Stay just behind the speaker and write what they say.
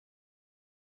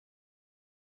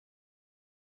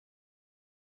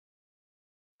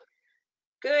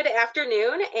Good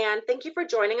afternoon, and thank you for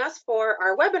joining us for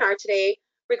our webinar today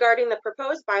regarding the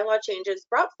proposed bylaw changes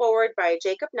brought forward by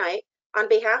Jacob Knight on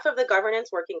behalf of the Governance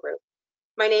Working Group.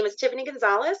 My name is Tiffany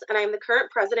Gonzalez, and I am the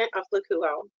current president of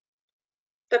GLACUHO.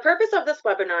 The purpose of this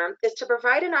webinar is to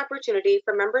provide an opportunity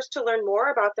for members to learn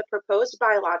more about the proposed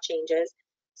bylaw changes,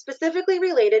 specifically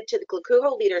related to the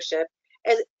GLACUHO leadership,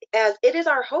 as it is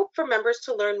our hope for members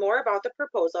to learn more about the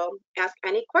proposal, ask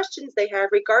any questions they have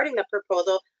regarding the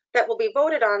proposal that will be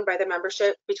voted on by the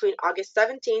membership between August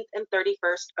 17th and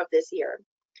 31st of this year.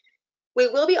 We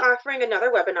will be offering another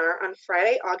webinar on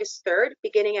Friday, August 3rd,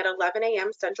 beginning at 11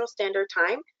 a.m. Central Standard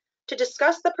Time to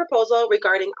discuss the proposal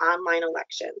regarding online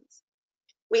elections.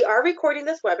 We are recording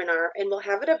this webinar and will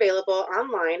have it available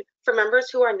online for members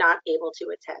who are not able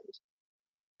to attend.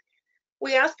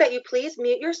 We ask that you please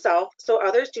mute yourself so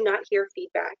others do not hear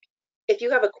feedback. If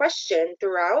you have a question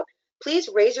throughout, please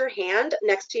raise your hand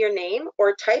next to your name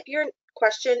or type your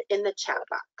question in the chat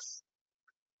box.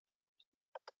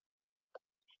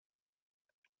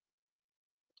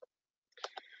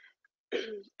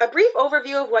 A brief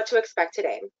overview of what to expect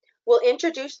today. We'll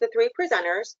introduce the three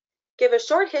presenters, give a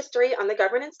short history on the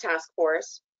Governance Task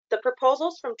Force, the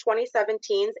proposals from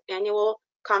 2017's annual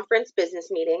conference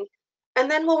business meeting, and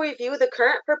then we'll review the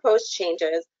current proposed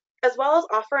changes, as well as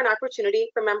offer an opportunity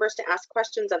for members to ask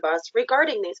questions of us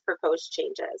regarding these proposed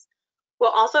changes.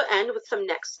 We'll also end with some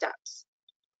next steps.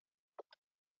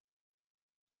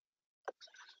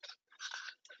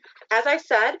 As I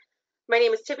said, my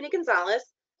name is Tiffany Gonzalez.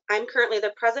 I'm currently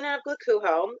the president of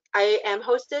GLACUHO. I am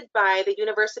hosted by the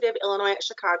University of Illinois at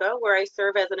Chicago, where I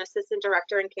serve as an assistant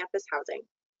director in campus housing.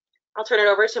 I'll turn it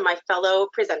over to my fellow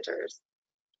presenters.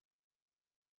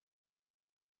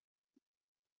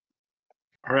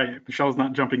 All right, Michelle's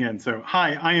not jumping in. So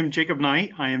hi, I am Jacob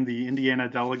Knight. I am the Indiana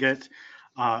delegate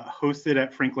hosted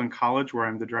at Franklin College, where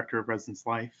I'm the director of residence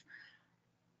life.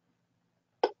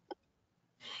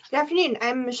 Good afternoon,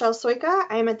 I'm Michelle Soika.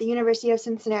 I'm at the University of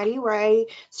Cincinnati, where I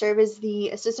serve as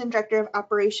the assistant director of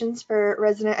operations for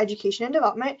resident education and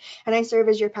development, and I serve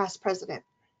as your past president.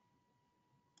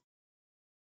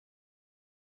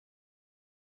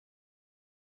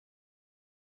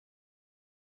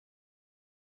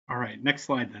 All right, next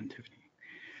slide then, Tiffany.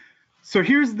 So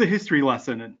here's the history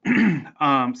lesson.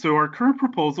 So our current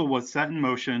proposal was set in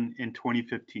motion in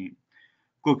 2015.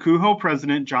 GLACUHO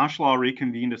President Josh Lowry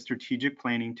convened a strategic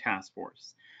planning task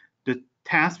force. The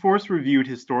task force reviewed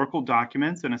historical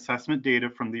documents and assessment data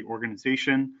from the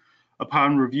organization.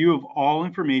 Upon review of all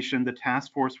information, the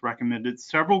task force recommended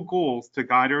several goals to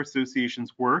guide our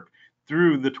association's work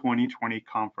through the 2020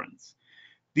 conference.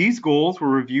 These goals were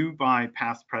reviewed by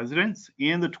past presidents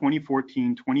and the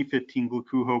 2014-2015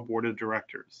 GLACUHO Board of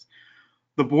Directors.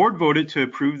 The board voted to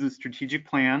approve the strategic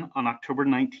plan on October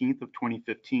 19th of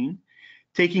 2015.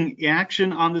 Taking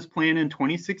action on this plan in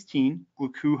 2016,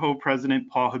 GLACUHO President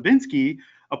Paul Habinski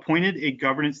appointed a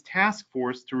governance task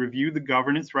force to review the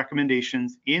governance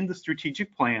recommendations in the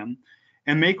strategic plan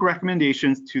and make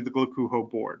recommendations to the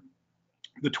GLACUHO board.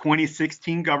 The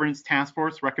 2016 Governance Task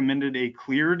Force recommended a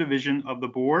clear division of the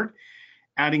board,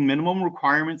 adding minimum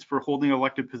requirements for holding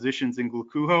elected positions in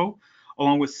GLACUHO,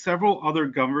 along with several other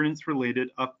governance-related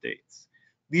updates.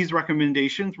 These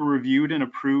recommendations were reviewed and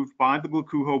approved by the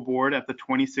GLACUHO board at the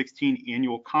 2016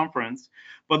 annual conference,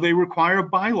 but they require a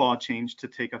bylaw change to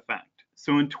take effect.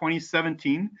 So in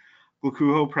 2017,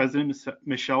 GLACUHO President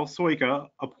Michelle Soika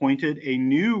appointed a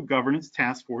new governance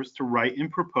task force to write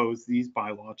and propose these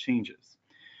bylaw changes.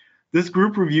 This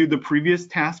group reviewed the previous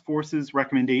task force's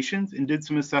recommendations and did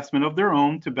some assessment of their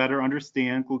own to better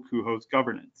understand GLACUHO's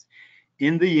governance.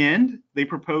 In the end, they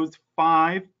proposed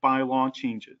 5 bylaw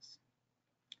changes.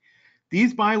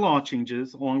 These bylaw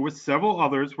changes, along with several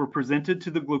others, were presented to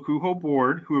the GLACUHO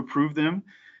board, who approved them,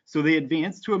 so they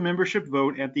advanced to a membership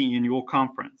vote at the annual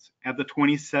conference. At the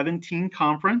 2017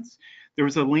 conference, there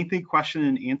was a lengthy question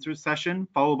and answer session,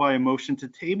 followed by a motion to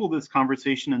table this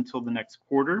conversation until the next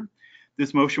quarter.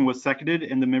 This motion was seconded,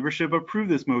 and the membership approved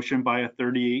this motion by a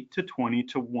 38 to 20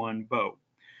 to 1 vote.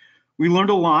 We learned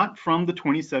a lot from the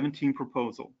 2017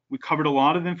 proposal. We covered a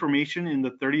lot of information in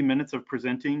the 30 minutes of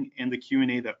presenting and the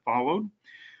Q&A that followed.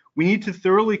 We need to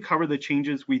thoroughly cover the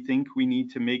changes we think we need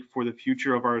to make for the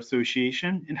future of our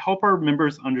association and help our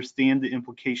members understand the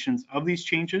implications of these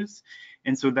changes.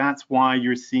 And so that's why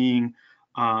you're seeing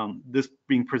this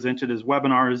being presented as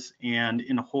webinars and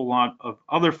in a whole lot of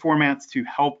other formats to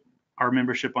help our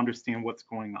membership understand what's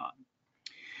going on.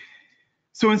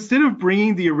 So instead of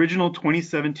bringing the original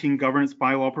 2017 governance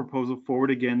bylaw proposal forward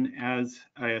again as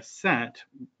a set,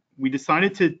 we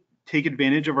decided to take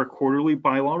advantage of our quarterly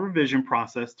bylaw revision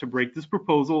process to break this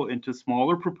proposal into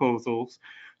smaller proposals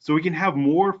so we can have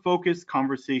more focused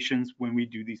conversations when we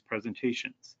do these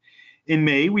presentations. In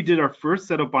May, we did our first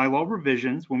set of bylaw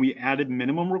revisions when we added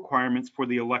minimum requirements for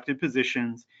the elected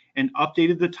positions and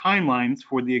updated the timelines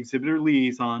for the exhibitor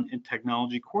liaison and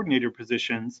technology coordinator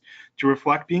positions to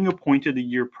reflect being appointed a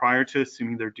year prior to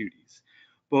assuming their duties.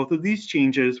 Both of these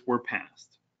changes were passed.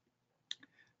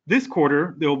 This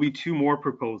quarter, there will be 2 more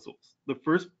proposals. The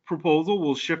first proposal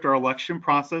will shift our election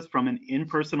process from an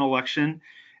in-person election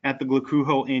at the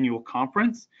GLACUHO annual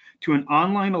conference to an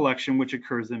online election which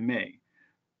occurs in May.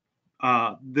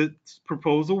 This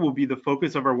proposal will be the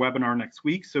focus of our webinar next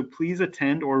week, so please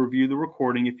attend or review the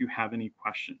recording if you have any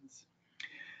questions.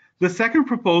 The second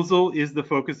proposal is the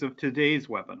focus of today's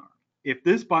webinar. If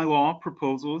this bylaw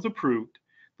proposal is approved,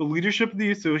 the leadership of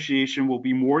the association will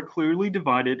be more clearly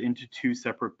divided into 2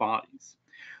 separate bodies.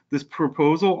 This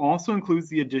proposal also includes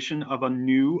the addition of a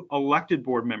new elected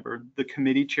board member, the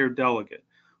committee chair delegate,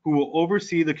 who will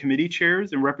oversee the committee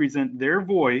chairs and represent their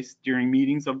voice during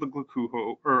meetings of the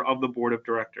GLACUHO or of the board of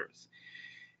directors.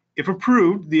 If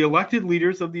approved, the elected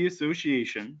leaders of the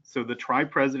association, so the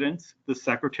tri-presidents, the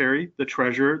secretary, the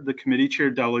treasurer, the committee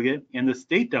chair delegate, and the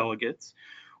state delegates,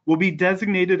 will be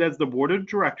designated as the board of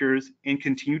directors and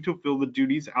continue to fill the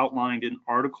duties outlined in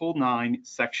Article 9,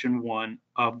 Section 1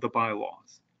 of the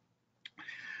bylaws.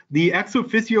 The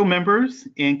ex-officio members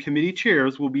and committee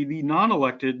chairs will be the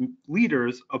non-elected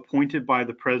leaders appointed by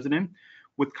the president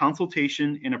with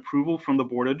consultation and approval from the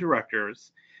board of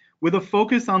directors, with a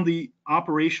focus on the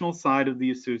operational side of the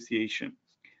association.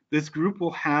 This group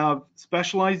will have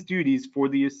specialized duties for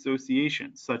the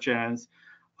association, such as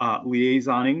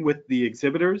liaisoning with the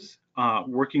exhibitors,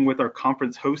 working with our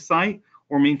conference host site,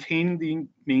 or maintaining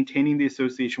the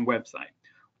association website.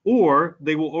 Or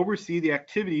they will oversee the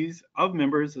activities of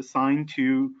members assigned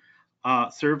to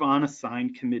serve on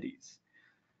assigned committees.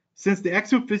 Since the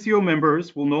ex-officio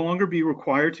members will no longer be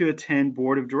required to attend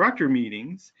board of director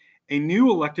meetings, a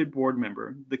new elected board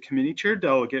member, the committee chair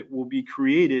delegate, will be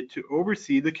created to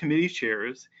oversee the committee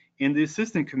chairs and the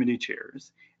assistant committee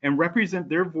chairs and represent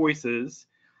their voices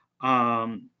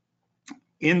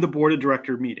in the board of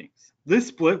director meetings. This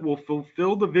split will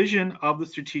fulfill the vision of the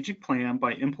strategic plan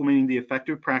by implementing the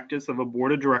effective practice of a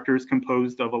board of directors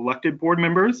composed of elected board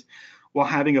members, while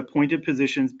having appointed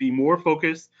positions be more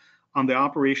focused on the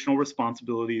operational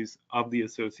responsibilities of the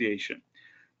association.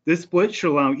 This split should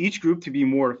allow each group to be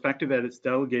more effective at its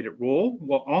delegated role,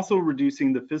 while also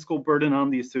reducing the fiscal burden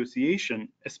on the association,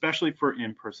 especially for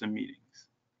in-person meetings.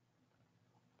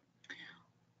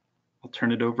 I'll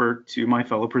turn it over to my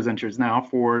fellow presenters now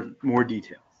for more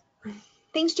details.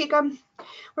 Thanks, Jacob.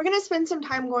 We're going to spend some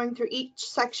time going through each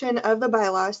section of the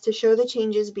bylaws to show the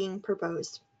changes being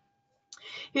proposed.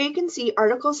 Here you can see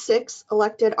Article 6,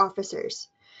 Elected Officers.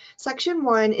 Section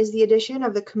 1 is the addition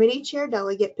of the committee chair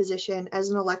delegate position as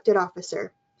an elected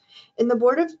officer. In the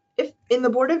board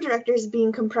of directors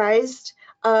being comprised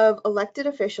of elected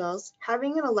officials,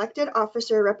 having an elected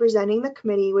officer representing the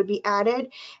committee would be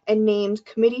added and named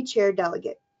committee chair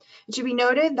delegate. It should be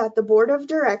noted that the board of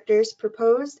directors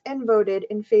proposed and voted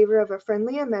in favor of a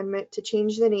friendly amendment to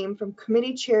change the name from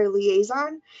committee chair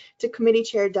liaison to committee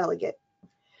chair delegate.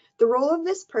 The role of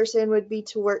this person would be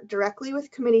to work directly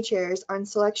with committee chairs on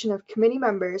selection of committee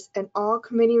members and all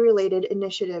committee-related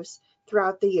initiatives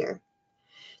throughout the year.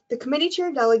 The committee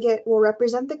chair delegate will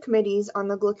represent the committees on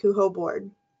the GLACUHO board.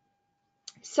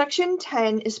 Section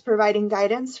 10 is providing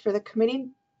guidance for the committee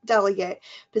delegate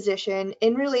position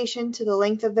in relation to the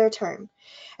length of their term.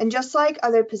 And just like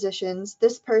other positions,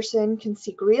 this person can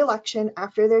seek re-election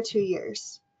after their 2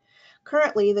 years.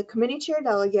 Currently, the committee chair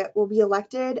delegate will be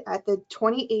elected at the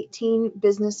 2018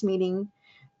 business meeting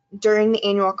during the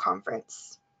annual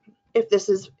conference, if this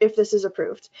is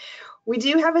approved. We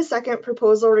do have a second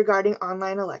proposal regarding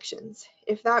online elections.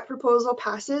 If that proposal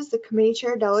passes, the committee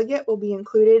chair delegate will be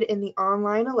included in the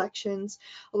online elections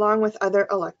along with other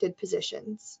elected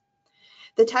positions.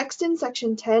 The text in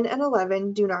section 10 and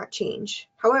 11 do not change.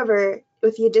 However,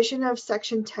 with the addition of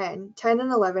section 10, 10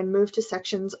 and 11 move to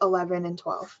sections 11 and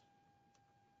 12.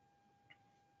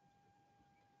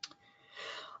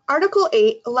 Article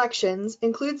 8, Elections,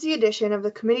 includes the addition of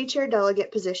the committee chair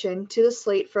delegate position to the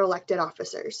slate for elected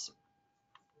officers.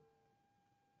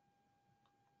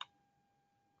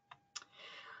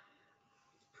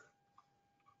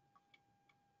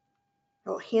 I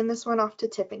will hand this one off to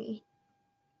Tiffany.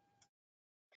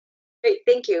 Great,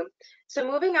 thank you. So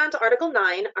moving on to Article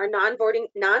 9, our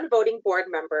non-voting board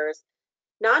members.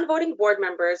 Non-voting board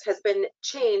members has been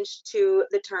changed to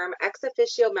the term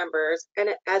ex-officio members, and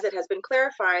as it has been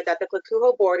clarified that the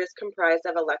GLACUHO board is comprised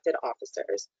of elected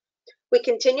officers. We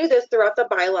continue this throughout the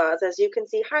bylaws, as you can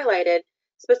see highlighted,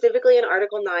 specifically in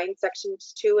Article 9,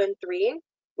 Sections 2 and 3,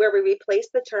 where we replace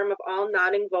the term of all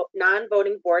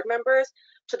non-voting board members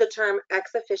to the term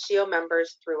ex-officio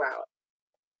members throughout.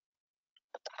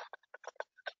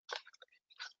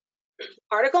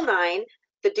 Article 9,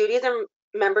 the duties and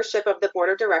membership of the Board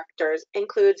of Directors,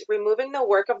 includes removing the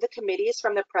work of the committees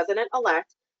from the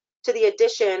President-elect to the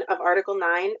addition of Article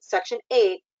 9, Section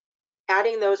 8,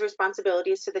 adding those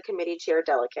responsibilities to the Committee Chair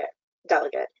Delegate.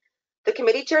 The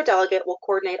Committee Chair Delegate will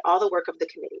coordinate all the work of the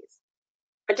committees.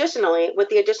 Additionally, with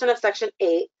the addition of Section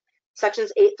 8,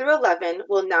 Sections 8 through 11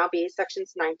 will now be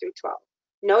Sections 9 through 12.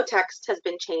 No text has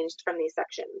been changed from these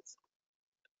sections.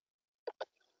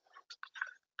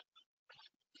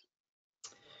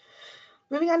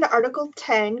 Moving on to Article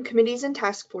 10, Committees and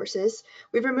Task Forces,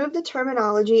 we've removed the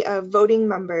terminology of voting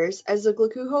members, as the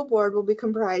GLACUHO board will be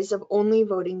comprised of only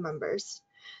voting members.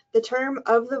 The term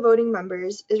of the voting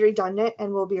members is redundant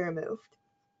and will be removed.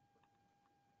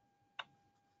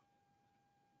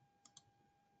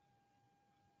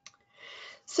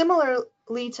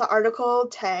 Similarly to Article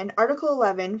 10, Article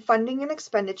 11, Funding and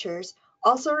Expenditures,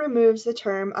 also removes the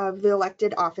term of the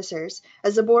elected officers,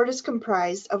 as the board is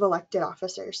comprised of elected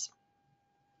officers.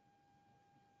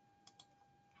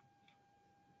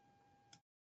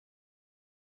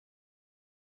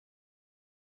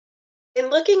 In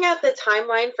looking at the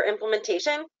timeline for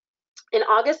implementation, in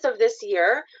August of this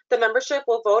year, the membership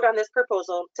will vote on this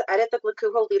proposal to edit the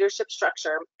GLACUHO leadership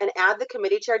structure and add the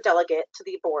committee chair delegate to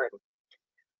the board.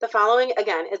 The following,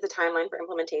 again, is the timeline for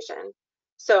implementation.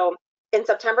 So in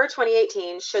September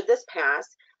 2018, should this pass,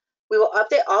 we will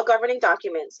update all governing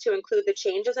documents to include the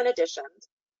changes and additions.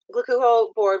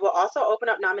 GLACUHO board will also open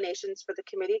up nominations for the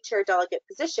committee chair delegate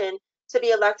position to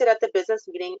be elected at the business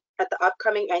meeting at the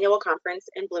upcoming annual conference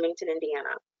in Bloomington,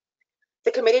 Indiana.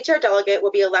 The committee chair delegate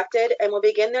will be elected and will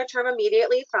begin their term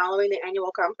immediately following the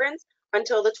annual conference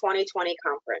until the 2020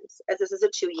 conference, as this is a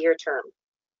 2-year term.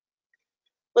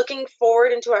 Looking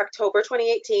forward into October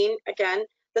 2018, again,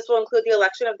 this will include the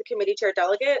election of the committee chair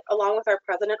delegate along with our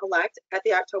president-elect at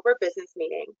the October business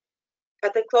meeting.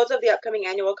 At the close of the upcoming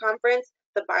annual conference,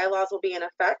 the bylaws will be in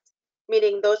effect,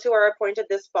 meaning those who are appointed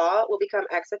this fall will become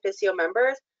ex-officio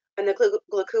members, and the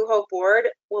GLACUHO board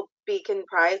will be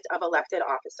comprised of elected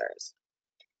officers.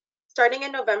 Starting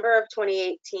in November of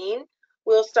 2018,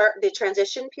 we'll start the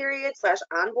transition period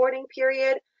 / onboarding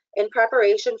period in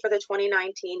preparation for the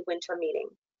 2019 winter meeting.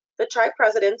 The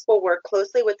tri-presidents will work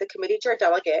closely with the committee chair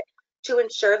delegate to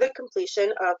ensure the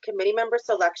completion of committee member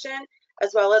selection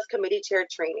as well as committee chair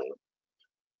training.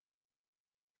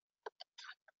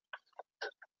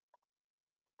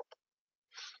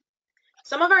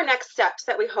 Some of our next steps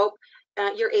that we hope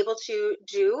you're able to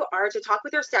do are to talk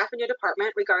with your staff in your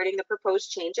department regarding the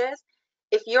proposed changes.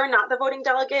 If you're not the voting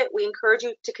delegate, we encourage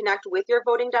you to connect with your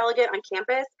voting delegate on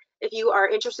campus. If you are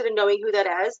interested in knowing who that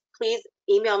is, please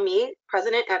email me,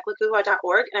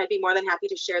 president@glacuho.org, and I'd be more than happy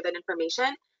to share that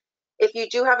information. If you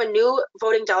do have a new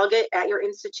voting delegate at your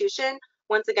institution,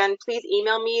 once again, please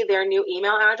email me their new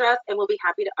email address, and we'll be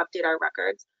happy to update our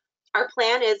records. Our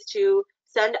plan is to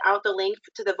send out the link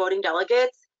to the voting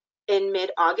delegates in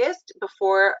mid-August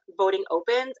before voting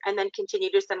opens, and then continue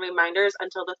to send reminders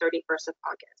until the 31st of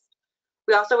August.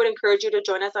 We also would encourage you to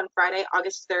join us on Friday,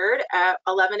 August 3rd at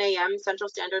 11 a.m. Central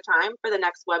Standard Time for the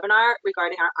next webinar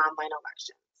regarding our online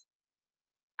elections.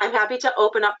 I'm happy to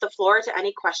open up the floor to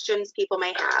any questions people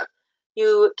may have.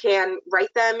 You can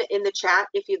write them in the chat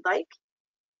if you'd like.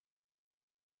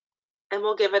 And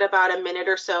we'll give it about a minute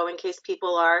or so in case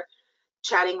people are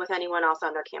chatting with anyone else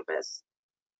on their campus.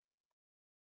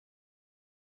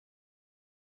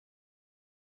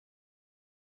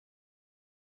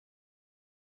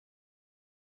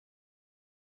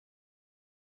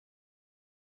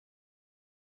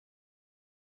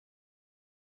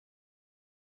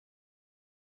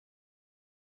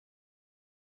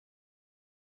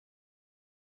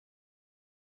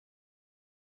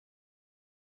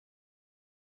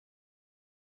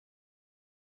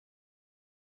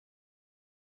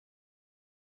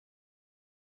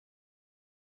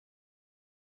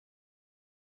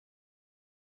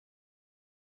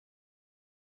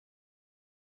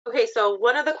 Okay, so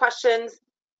one of the questions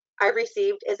I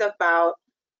received is about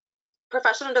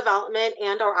professional development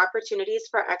and or opportunities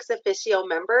for ex-officio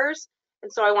members.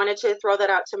 And so I wanted to throw that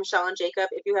out to Michelle and Jacob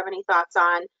if you have any thoughts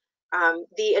on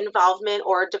the involvement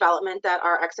or development that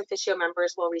our ex-officio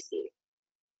members will receive.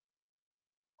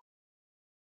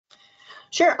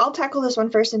 Sure, I'll tackle this one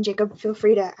first, and Jacob, feel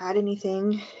free to add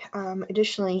anything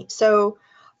additionally. So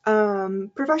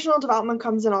professional development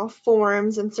comes in all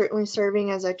forms, and certainly serving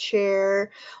as a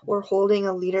chair or holding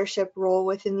a leadership role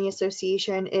within the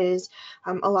association is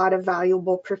a lot of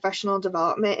valuable professional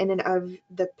development in and of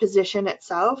the position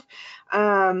itself.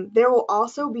 There will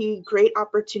also be great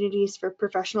opportunities for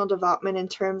professional development in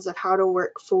terms of how to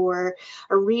work for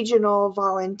a regional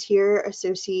volunteer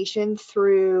association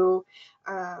through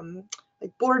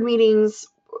like board meetings,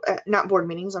 not board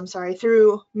meetings, I'm sorry,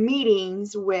 through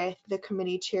meetings with the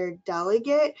committee chair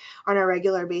delegate on a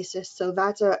regular basis. So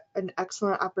that's an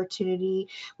excellent opportunity,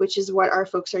 which is what our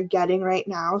folks are getting right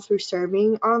now through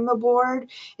serving on the board,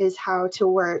 is how to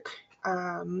work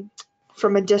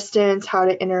from a distance, how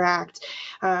to interact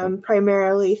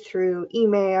primarily through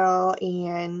email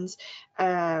and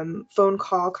phone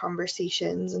call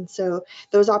conversations. And so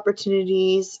those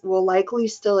opportunities will likely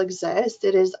still exist.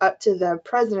 It is up to the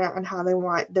president on how they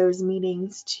want those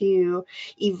meetings to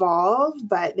evolve,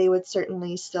 but they would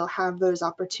certainly still have those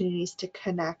opportunities to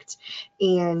connect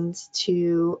and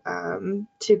to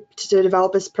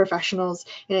develop as professionals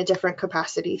in a different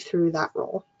capacity through that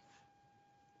role.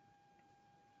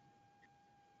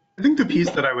 I think the piece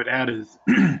that I would add is,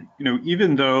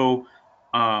 even though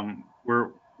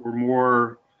we're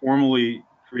more formally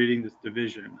creating this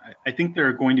division, I think there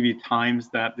are going to be times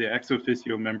that the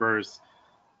ex-officio members,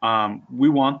 we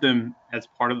want them as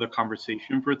part of the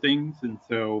conversation for things, and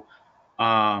so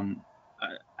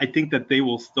I think that they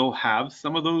will still have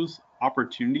some of those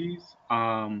opportunities,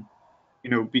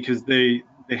 because they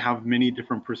have many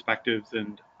different perspectives,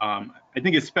 and I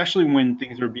think especially when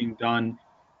things are being done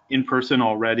in person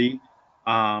already,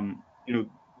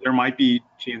 there might be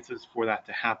chances for that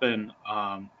to happen.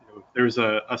 If there's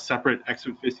a separate ex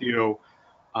officio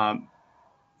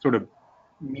sort of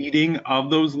meeting of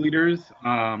those leaders,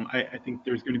 I think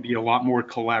there's going to be a lot more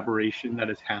collaboration that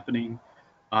is happening.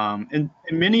 And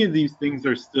many of these things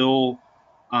are still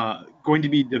going to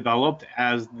be developed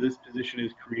as this position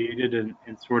is created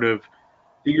and sort of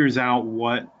figures out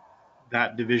what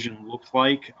that division looks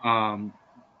like.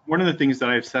 One of the things that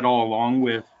I've said all along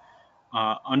with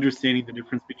understanding the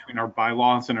difference between our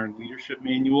bylaws and our leadership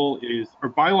manual is our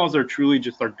bylaws are truly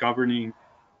just our governing,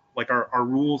 like our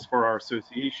rules for our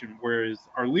association, whereas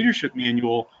our leadership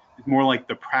manual is more like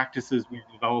the practices we've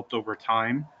developed over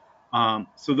time.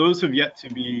 So those have yet to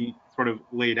be sort of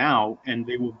laid out, and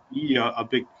they will be a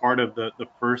big part of the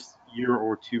first year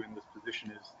or two in this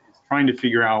position is trying to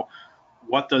figure out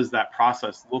what does that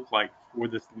process look like for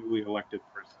this newly elected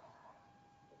person.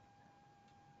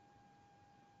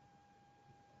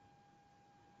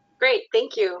 Great,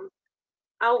 thank you.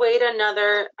 I'll wait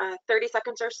another 30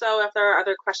 seconds or so if there are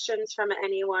other questions from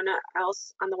anyone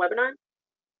else on the webinar.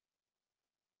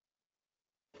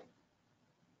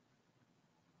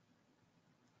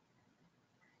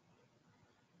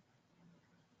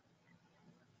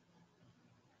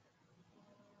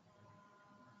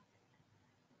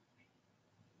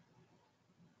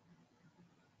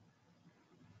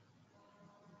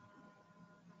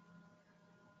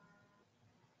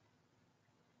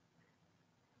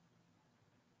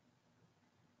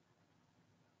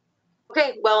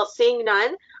 Okay, well, seeing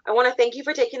none, I want to thank you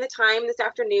for taking the time this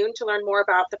afternoon to learn more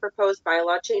about the proposed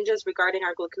bylaw changes regarding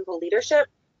our GLACUHO leadership.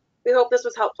 We hope this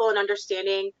was helpful in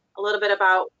understanding a little bit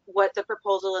about what the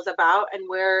proposal is about and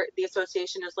where the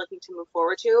association is looking to move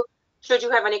forward to. Should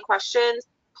you have any questions,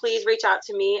 please reach out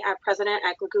to me at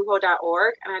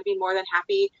president@glacuho.org, and I'd be more than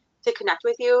happy to connect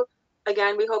with you.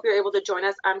 Again, we hope you're able to join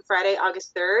us on Friday,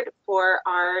 August 3rd for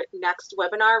our next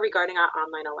webinar regarding our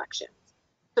online elections.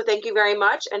 So thank you very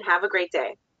much and have a great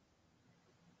day.